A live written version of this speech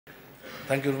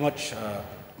Thank you very much,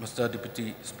 Mr.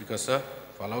 Deputy Speaker, sir,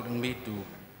 for allowing me to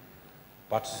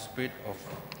participate of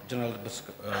general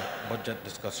budget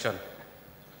discussion.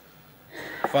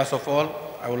 First of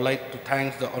all, I would like to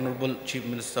thank the Honorable Chief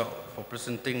Minister for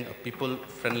presenting a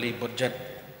people-friendly budget,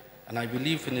 and I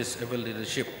believe in his able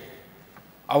leadership.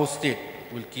 Our state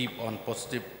will keep on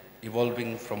positive,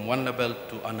 evolving from one level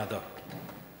to another.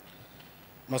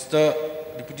 Mr.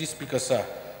 Deputy Speaker, sir,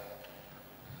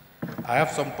 I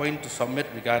have some point to submit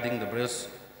regarding the various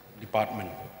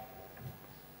department.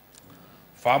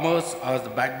 Farmers are the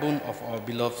backbone of our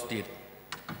beloved state.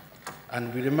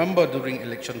 And we remember during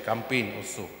election campaign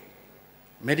also,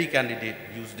 many candidates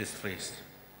use this phrase.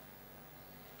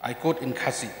 I quote in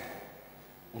Khasi,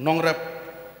 Unongrap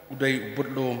uday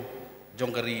budlom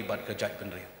jongkari bad kajat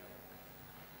penri.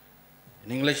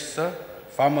 In English, sir,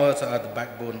 farmers are the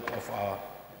backbone of our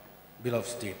beloved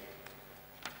state.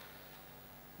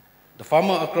 The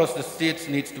farmer across the states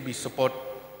needs to be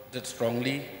supported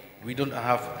strongly. We don't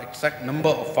have exact number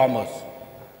of farmers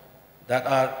that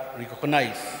are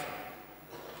recognized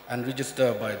and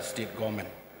registered by the state government.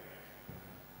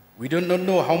 We do not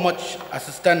know how much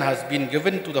assistance has been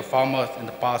given to the farmers in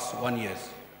the past 1 year.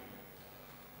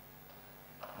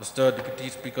 Mr. Deputy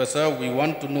Speaker, sir, we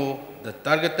want to know the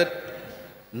targeted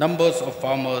numbers of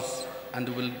farmers and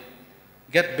will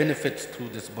get benefits through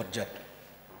this budget.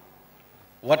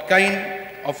 What kind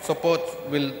of support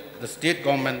will the state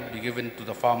government be given to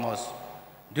the farmers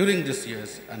during these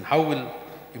years, and how will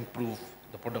improve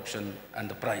the production and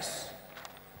the price?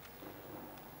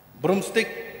 Broomstick,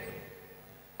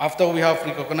 after we have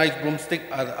recognized broomstick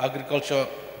as agriculture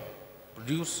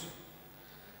produce,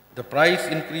 the price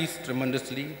increased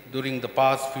tremendously during the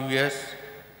past few years.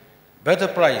 Better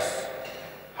price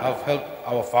have helped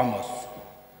our farmers.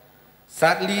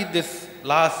 Sadly, this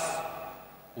last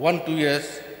 1-2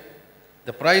 years,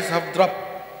 the price have dropped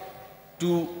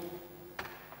to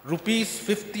rupees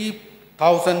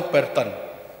 50,000 per ton.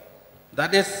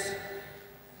 That is,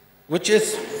 which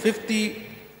is 50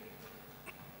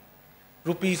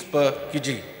 rupees per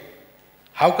kg.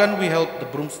 How can we help the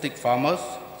broomstick farmers,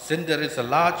 since there is a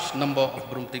large number of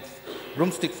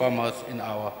broomstick farmers in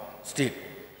our state?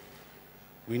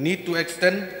 We need to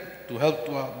extend to help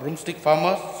to our broomstick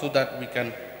farmers so that we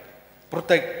can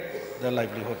protect their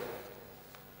livelihood.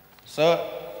 Sir,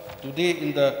 today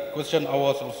in the question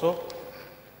hours also,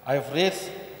 I have raised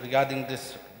regarding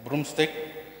this broomstick,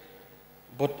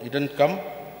 but it didn't come,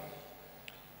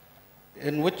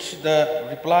 in which the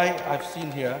reply I've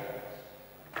seen here,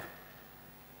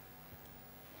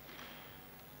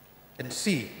 in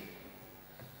C,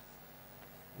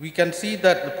 we can see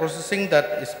that the processing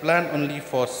that is planned only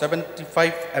for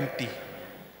 75 MT.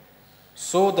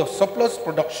 So the surplus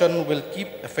production will keep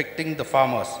affecting the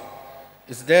farmers.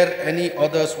 Is there any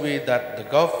other way that the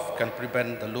Gulf can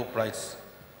prevent the low price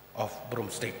of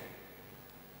broomstick?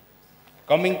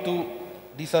 Coming to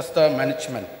disaster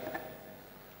management.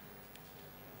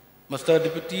 Mr.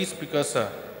 Deputy Speaker,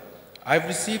 sir, I've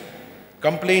received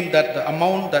complaint that the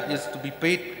amount that is to be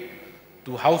paid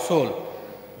to households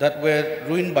that were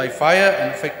ruined by fire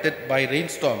and affected by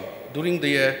rainstorm during the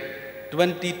year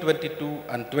 2022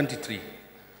 and 23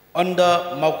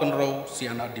 under Maukenrow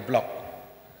CNRD block.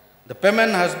 The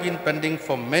payment has been pending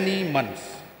for many months.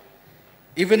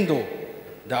 Even though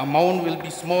the amount will be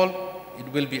small,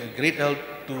 it will be a great help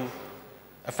to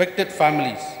affected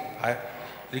families. I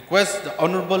request the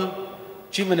Honorable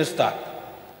Chief Minister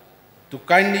to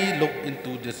kindly look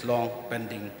into this long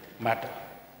pending matter.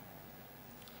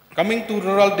 Coming to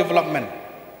rural development.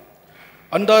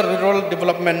 Under rural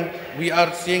development, we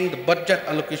are seeing the budget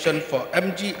allocation for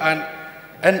MG and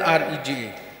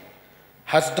NREGA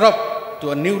has dropped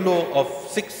to a new low of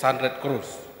 600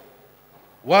 crores.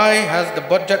 Why has the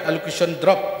budget allocation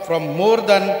dropped from more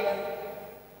than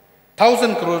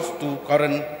 1,000 crores to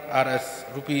current RS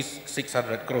rupees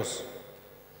 600 crores?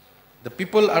 The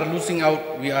people are losing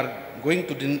out. We are going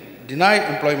to deny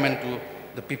employment to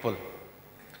the people.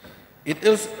 It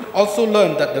is also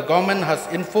learned that the government has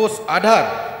enforced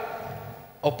Aadhaar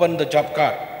upon the job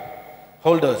card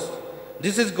holders.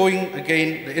 This is going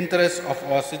against the interests of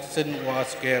our citizens who are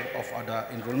scared of Aadhaar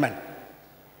enrollment.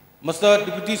 Mr.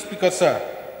 Deputy Speaker, sir,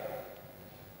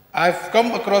 I've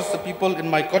come across the people in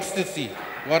my constituency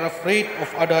who are afraid of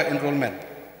Aadhaar enrollment.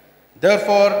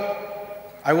 Therefore,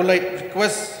 I would like to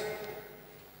request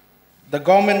the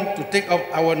government to take up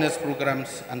awareness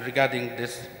programs and regarding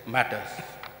these matters.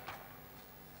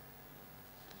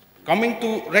 Coming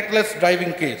to reckless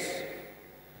driving case.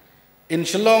 In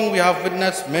Shillong, we have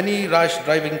witnessed many rash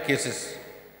driving cases.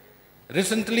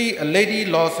 Recently, a lady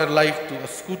lost her life to a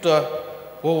scooter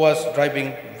who was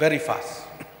driving very fast.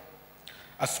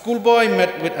 A schoolboy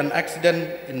met with an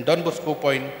accident in Don Bosco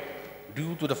Point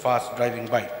due to the fast driving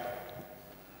by.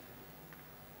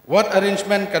 What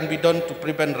arrangement can be done to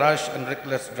prevent rash and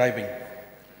reckless driving?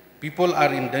 People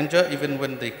are in danger even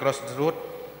when they cross the road.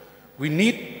 We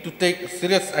need to take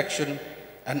serious action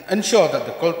and ensure that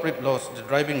the culprit lost the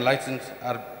driving license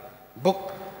are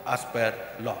booked as per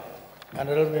law.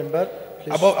 Honourable Member,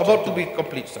 please. About to be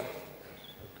complete, sir.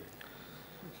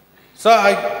 Sir,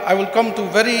 I will come to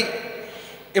very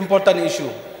important issue,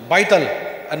 vital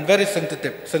and very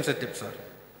sensitive, sir.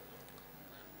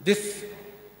 This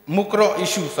Mukro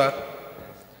issue, sir.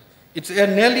 It's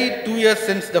nearly 2 years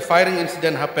since the firing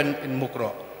incident happened in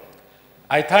Mukro.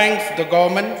 I thank the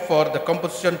government for the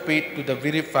compensation paid to the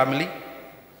Virip family.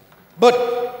 But,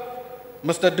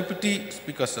 Mr. Deputy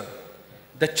Speaker, sir,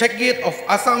 the check gate of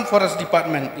Assam Forest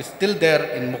Department is still there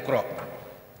in Mukro.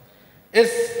 Is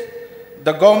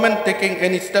the government taking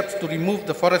any steps to remove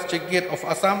the forest check gate of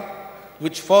Assam,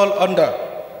 which fall under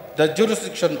the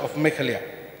jurisdiction of Meghalaya?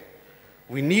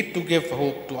 We need to give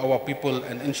hope to our people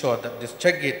and ensure that this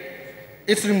check gate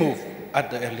is removed at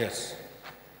the earliest.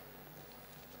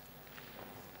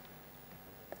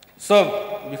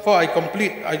 So, before I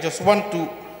complete, I just want to,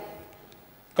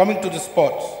 coming to the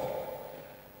sports,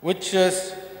 which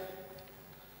is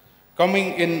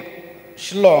coming in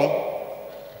Shillong,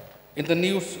 in the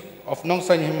news of Nong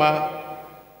San Hima,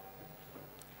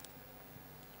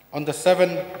 on the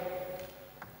 7th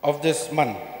of this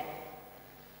month.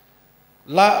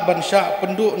 La bansha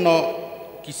penduk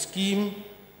no kiskim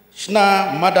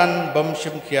shna madan bam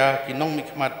shimkia ki nong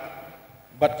mikmat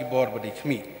bat ki bor badi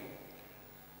khmi.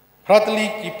 Pratli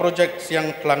ki project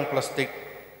siang klang plastik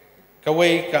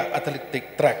kawai ka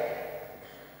athletic track.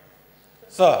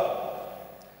 So,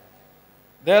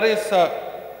 there is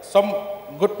some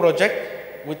good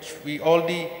project which we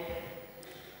already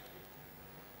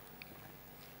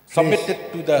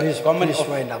submitted to the government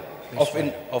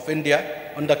of India,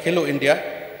 under Khelo India.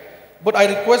 But I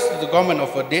request the government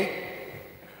of a day,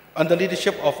 under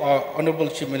leadership of our Honorable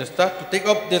Chief Minister, to take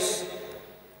up this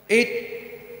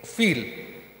 8 field,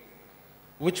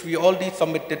 which we already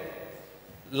submitted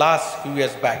last few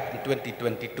years back in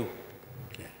 2022.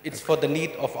 Okay. It's for the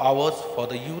need of ours, for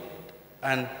the youth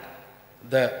and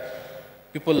the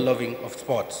people loving of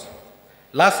sports.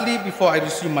 Lastly, before I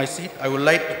resume my seat, I would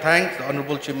like to thank the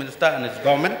Honorable Chief Minister and his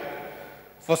government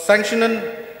for sanctioning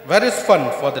various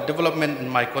funds for the development in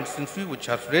my constituency, which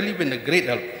has really been a great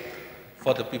help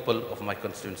for the people of my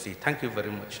constituency. Thank you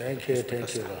very much. Thank you,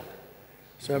 thank you.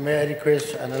 So may I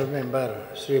request Honorable Member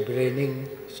Sri Brening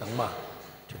Sangma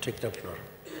to take the floor.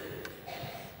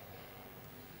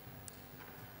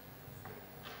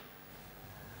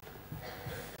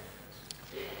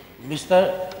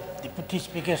 Mr. Deputy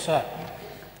Speaker, sir,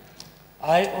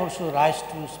 I also rise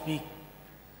to speak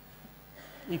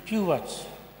a few words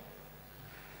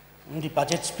on the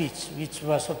budget speech which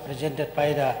was presented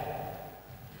by the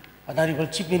Honorable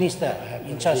Chief Minister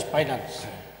in charge of Finance.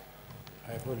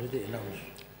 I have already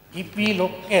announced. If we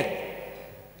look at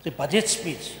the budget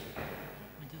speech,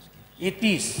 it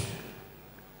is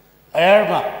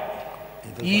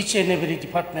earmarked each and every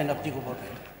department of the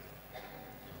government,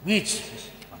 which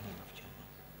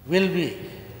will be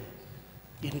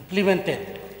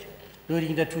implemented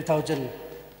during the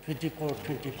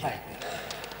 2024-25,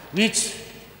 which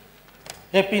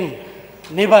have been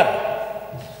never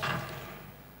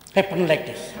happened like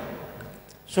this.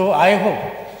 So I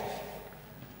hope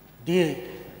during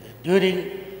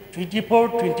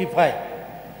 24-25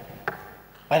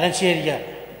 financial year,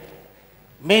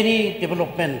 many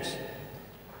developments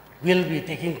will be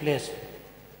taking place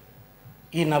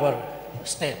in our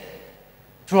state,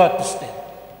 throughout the state.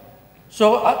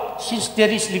 So since there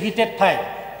is limited time,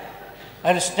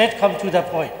 I will straight come to the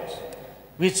point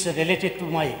which is related to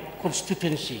my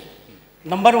constituency.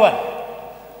 Number one,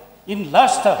 in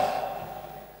last term,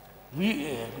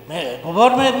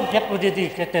 government get already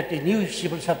created a new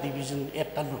civil subdivision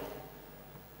at Talu.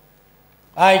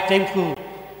 I thank you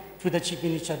to the Chief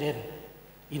Minister and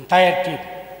entire team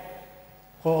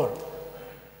for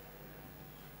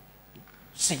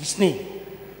sanctioning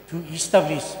to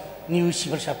establish new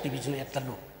civil subdivision at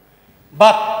Talu.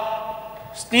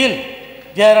 But still,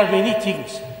 there are many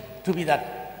things to be done.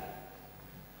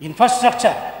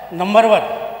 Infrastructure, number one,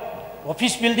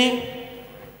 office building,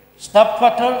 staff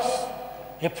quarters,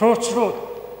 approach road,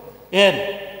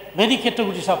 and many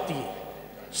categories of the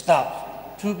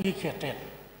staff to be created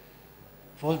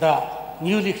for the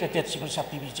newly created civil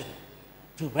subdivision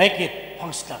to make it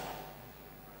functional.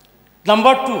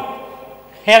 Number two,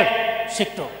 health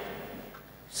sector.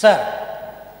 Sir,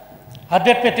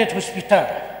 100-bedded hospital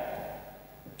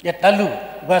at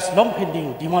Dalu was long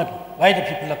pending demand by the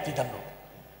people of Dalu.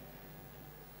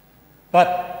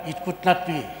 But it could not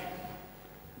be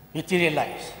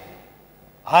materialized.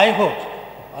 I hope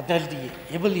under the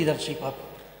able leadership of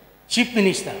Chief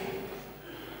Minister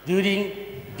during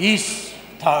this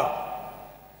term,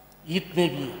 it may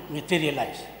be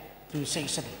materialized to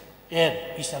sanction and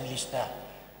establish the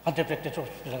 100-bedded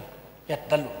hospital at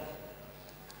Dalu.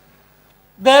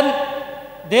 Then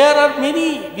there are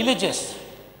many villages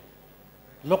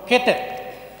located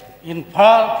in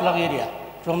far-flung area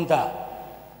from the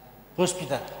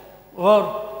hospital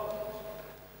or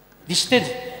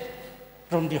distant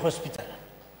from the hospital.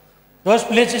 Those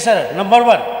places are, number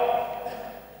one,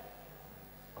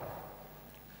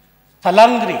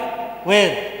 Thalangri,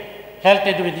 where health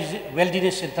and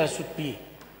wellness centers should be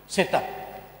set up.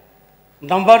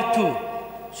 Number two,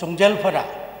 Songjalphara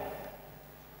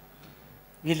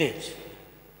village.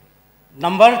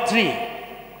 Number three,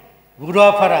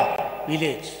 Guruapara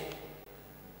village.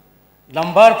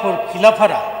 Number four,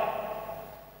 Kilapara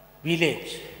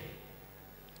village.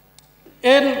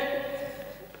 In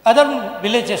other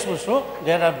villages also,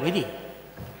 there are many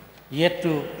yet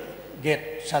to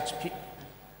get such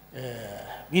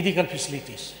medical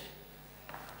facilities.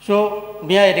 So,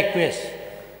 may I request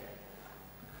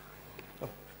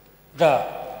the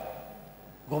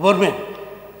government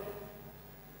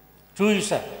to you,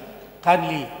 sir,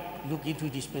 kindly look into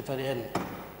this matter and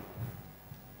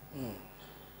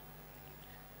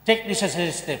take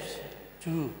necessary steps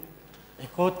to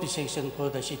accord the sanction for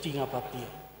the setting up of the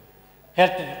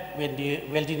health and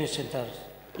wellness centers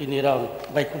in around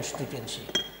my constituency.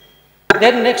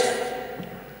 Then next,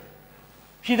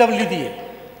 PWD.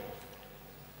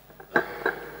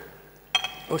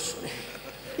 Oh, sorry.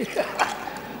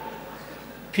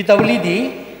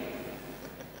 PWD,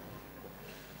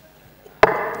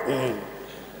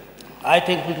 I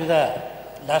thank you to the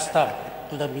last time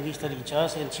to the Minister in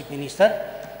charge and Chief Minister.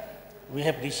 We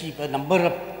have received a number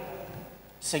of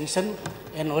sanctions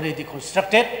and already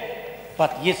constructed,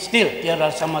 but yet still there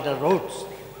are some other roads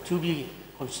to be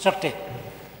constructed.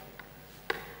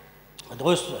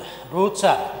 Those roads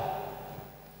are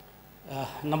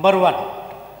number one,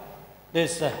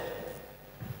 there's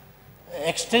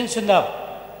extension of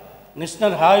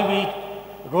National Highway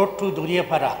Road to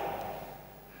Duriapara,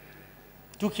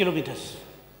 2 kilometers.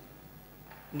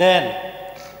 Then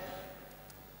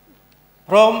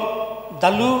from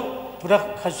Dalu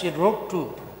Purakhasi Road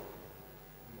to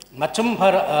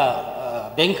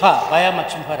Machampara, Bengka via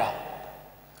Machampara,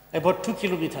 about 2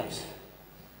 kilometers.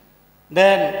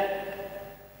 Then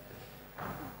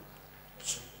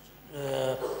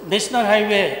National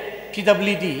Highway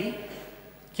PWD,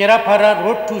 Kerapara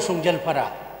Road to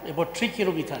Songjalphara, about 3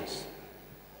 kilometers.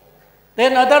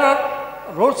 Then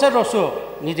other roads are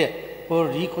also needed for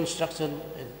reconstruction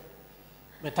and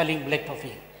metallic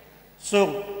blacktopping.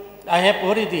 So I have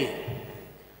already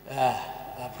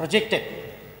projected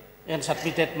and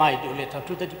submitted my letter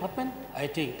to the department. I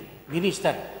think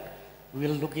Minister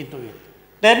will look into it.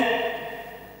 Then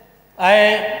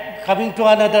coming to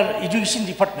another education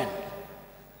department.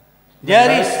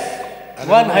 There is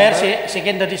one higher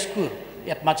secondary school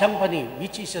at Machampani,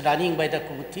 which is running by the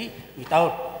committee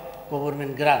without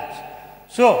government grants.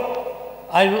 So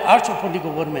I will urge upon the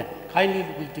government kindly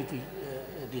look into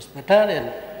this matter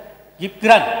and give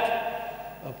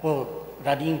grant for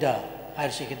running the higher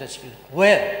secondary school,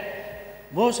 where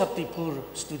most of the poor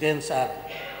students are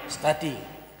studying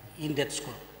in that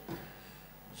school.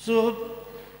 So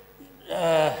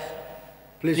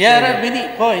there are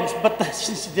many points, but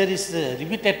since there is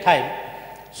limited time,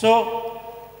 so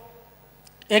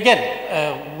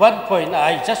again, one point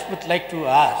I just would like to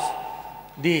ask,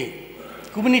 the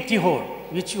community hall,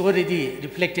 which already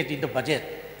reflected in the budget,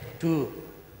 to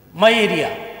my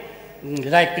area,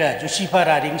 like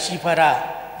Joshipara,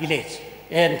 Ringsipara village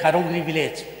and Karongri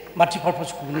village,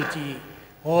 multi-purpose community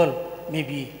hall may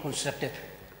be constructed.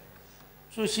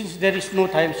 So since there is no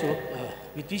time, so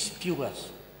with these few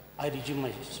words, I resume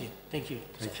my seat. Thank you.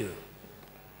 Thank you.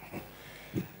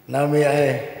 Now may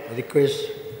I request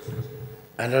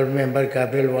Honorable Member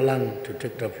Gabriel Wahlang to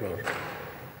take the floor.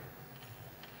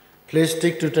 Please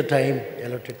stick to the time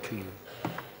allotted to you.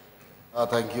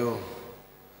 Thank you,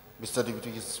 Mr.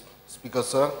 Deputy Speaker,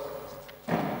 sir.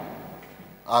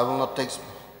 I will not take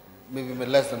maybe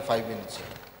less than 5 minutes.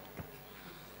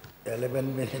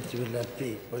 11 minutes will not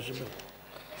be possible.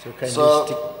 So kindly So,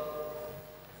 stick.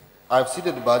 I have seen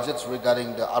the budgets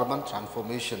regarding the urban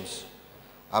transformations.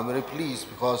 I'm very pleased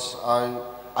because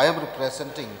I am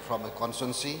representing from a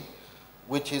constituency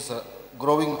which is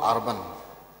growing urban.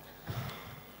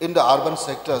 in the urban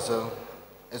sectors,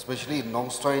 especially in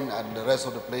Nongstoin and the rest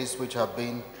of the place which have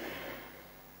been,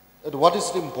 what is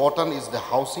important is the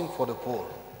housing for the poor.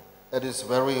 It is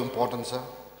very important, sir.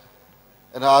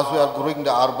 And as we are growing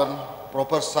the urban,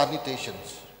 proper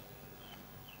sanitations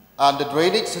and the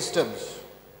drainage systems,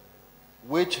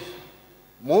 which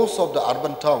most of the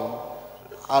urban town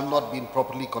are not being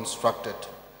properly constructed.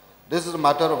 This is a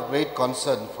matter of great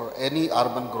concern for any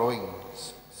urban growing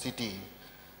city.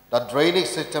 That drainage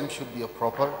system should be a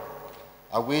proper.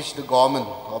 I wish the government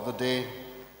of the day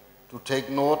to take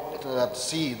note that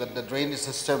see that the drainage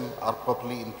system are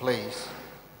properly in place.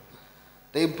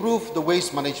 They improve the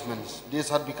waste management. This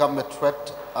had become a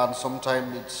threat, and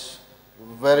sometimes it's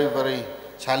very, very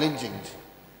challenging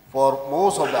for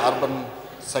most of the urban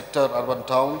sector, urban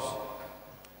towns,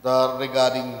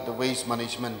 regarding the waste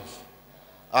management.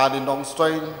 And in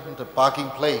Nongstoin, the parking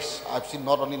place, I've seen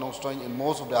not only Nongstoin, in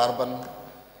most of the urban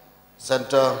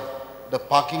center, the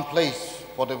parking place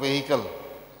for the vehicle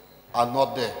are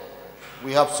not there.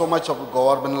 We have so much of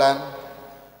government land,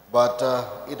 but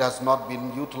it has not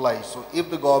been utilized. So if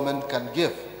the government can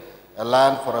give a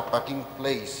land for a parking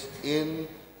place in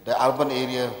the urban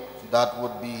area, that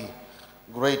would be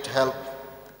great help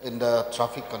in the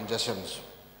traffic congestions.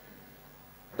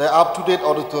 The up-to-date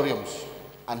auditoriums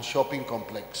and shopping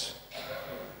complex.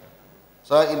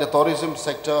 So in the tourism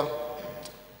sector,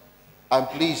 I'm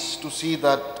pleased to see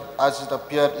that as it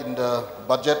appeared in the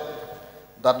budget,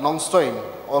 that Nongstoin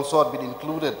also had been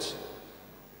included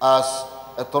as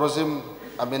a tourism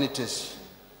amenities.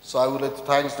 So I would like to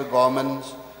thank the government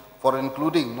for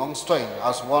including Nongstoin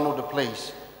as one of the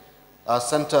place, a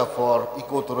center for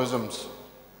ecotourism.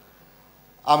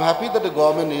 I'm happy that the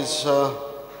government is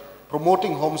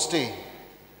promoting homestay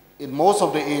in most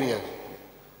of the area.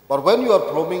 But when you are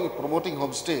promoting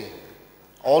homestay,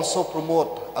 also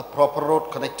promote a proper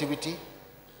road connectivity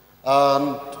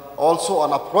and also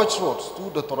an approach roads to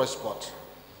the tourist spots.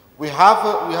 We have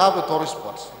a tourist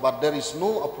spots, but there is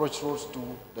no approach roads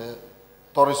to the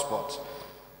tourist spots.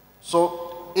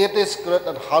 So it is great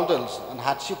and hurdles and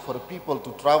hardship for the people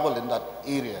to travel in that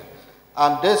area.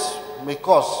 And this may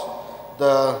cause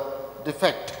the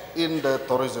defect in the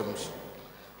tourism.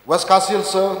 West Kashil,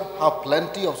 sir, have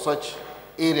plenty of such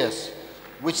areas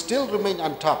which still remain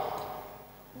untapped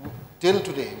till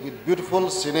today with beautiful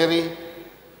scenery,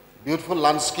 beautiful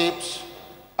landscapes,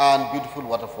 and beautiful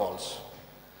waterfalls.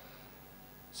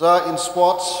 Sir, in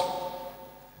sports,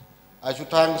 I should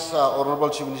thank Honorable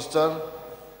Chief Minister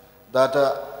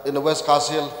that in the West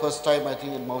Kashil, first time I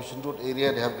think in Mountain Road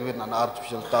area, they have given an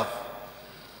artificial turf.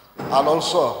 And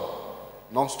also,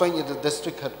 Nongstoin is the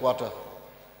district headquarters.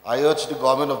 I urge the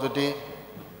government of the day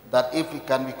that if it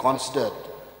can be considered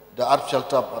the artificial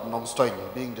turf at Nongstoin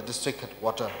being the district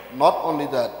headquarters, not only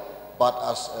that, but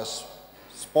as a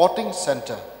sporting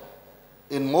center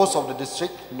in most of the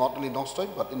district, not only Nongstoin,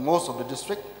 but in most of the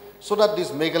district, so that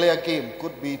this Meghalaya game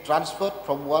could be transferred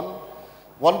from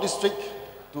one district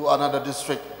to another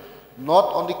district,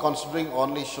 not only considering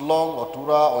only Shillong or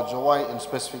Tura or Jawai in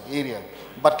specific area,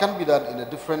 but can be done in a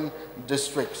different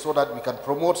district so that we can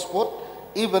promote sport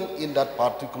even in that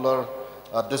particular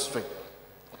district.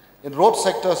 In road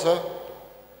sector, sir,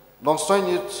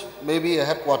 Nongstoin is maybe a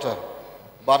headquarter,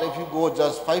 but if you go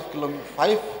just 5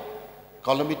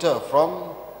 kilometers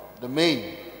from the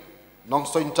main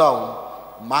Nongstoin town,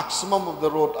 maximum of the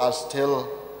road are still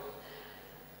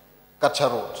Kacha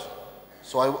road.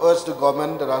 So I urge the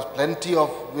government, there are plenty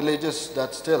of villages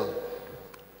that still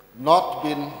not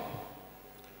do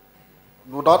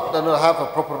not have a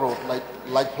proper road,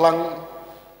 like Wahlang,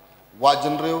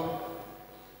 Wajanriu,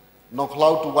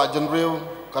 Nongklau to Wajanriu,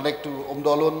 connect to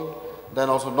Umdolun, then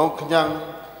also Nongkenyang,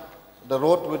 the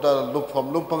road with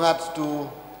from Lumpangat to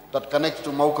that connects to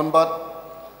Maukanbat,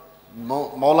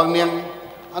 Wahlang,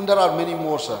 and there are many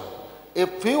more, sir.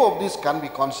 If few of these can be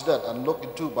considered and looked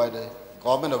into by the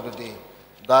government of the day,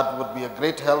 that would be a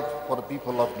great help for the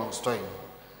people of Nongstoin.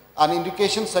 And in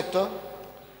education sector,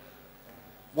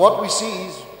 what we see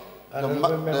is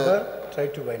try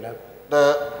to wind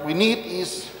up. We need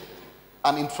is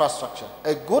an infrastructure.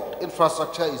 A good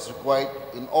infrastructure is required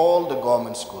in all the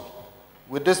government schools.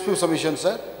 With this few submissions,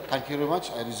 sir, thank you very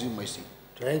much. I resume my seat.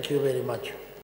 Thank you very much.